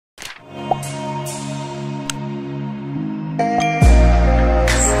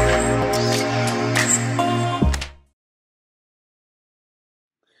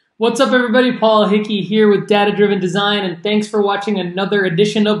What's up, everybody? Paul Hickey here with Data Driven Design, and thanks for watching another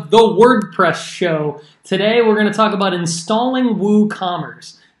edition of the WordPress Show. Today we're going to talk about installing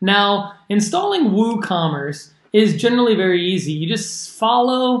WooCommerce. Now, installing WooCommerce is generally very easy. You just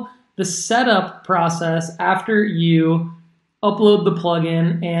follow the setup process after you upload the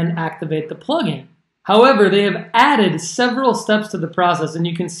plugin and activate the plugin. However, they have added several steps to the process, and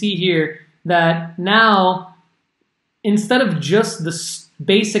you can see here that now, instead of just the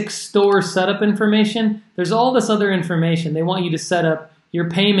basic store setup information, there's all this other information. They want you to set up your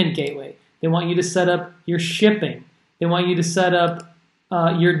payment gateway. They want you to set up your shipping. They want you to set up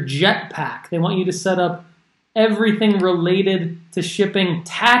your jetpack. They want you to set up everything related to shipping.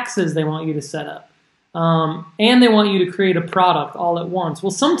 Taxes they want you to set up. And they want you to create a product all at once. Well,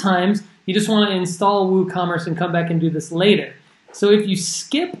 sometimes you just want to install WooCommerce and come back and do this later. So if you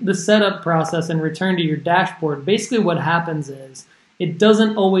skip the setup process and return to your dashboard, basically what happens is it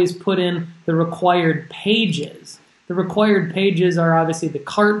doesn't always put in the required pages. The required pages are obviously the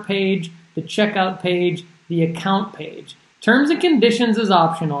cart page, the checkout page, the account page. Terms and conditions is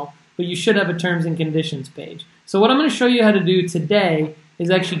optional, but you should have a terms and conditions page. So what I'm going to show you how to do today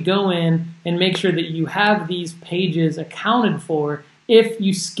is actually go in and make sure that you have these pages accounted for if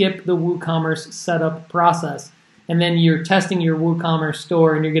you skip the WooCommerce setup process. And then you're testing your WooCommerce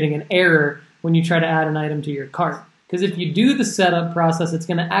store and you're getting an error when you try to add an item to your cart. Because if you do the setup process, it's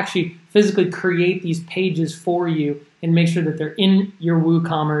going to actually physically create these pages for you and make sure that they're in your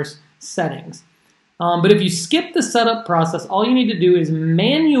WooCommerce settings. But if you skip the setup process, all you need to do is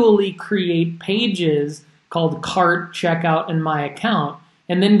manually create pages called Cart, Checkout, and My Account,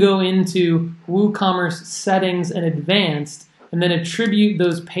 and then go into WooCommerce Settings and Advanced, and then attribute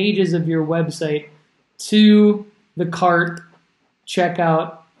those pages of your website to the Cart,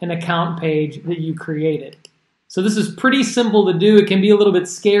 Checkout, and Account page that you created. So this is pretty simple to do. It can be a little bit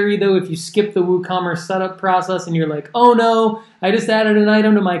scary though if you skip the WooCommerce setup process and you're like, oh no, I just added an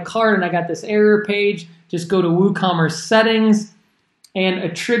item to my cart and I got this error page. Just go to WooCommerce settings and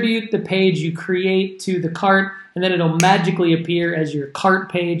attribute the page you create to the cart, and then it'll magically appear as your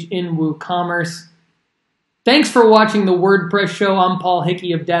cart page in WooCommerce. Thanks for watching the WordPress Show. I'm Paul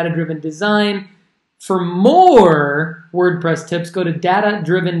Hickey of Data Driven Design. For more WordPress tips, go to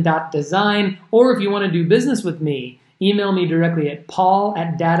datadriven.design, or if you want to do business with me, email me directly at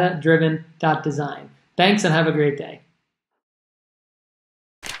paul@datadriven.design. Thanks and have a great day.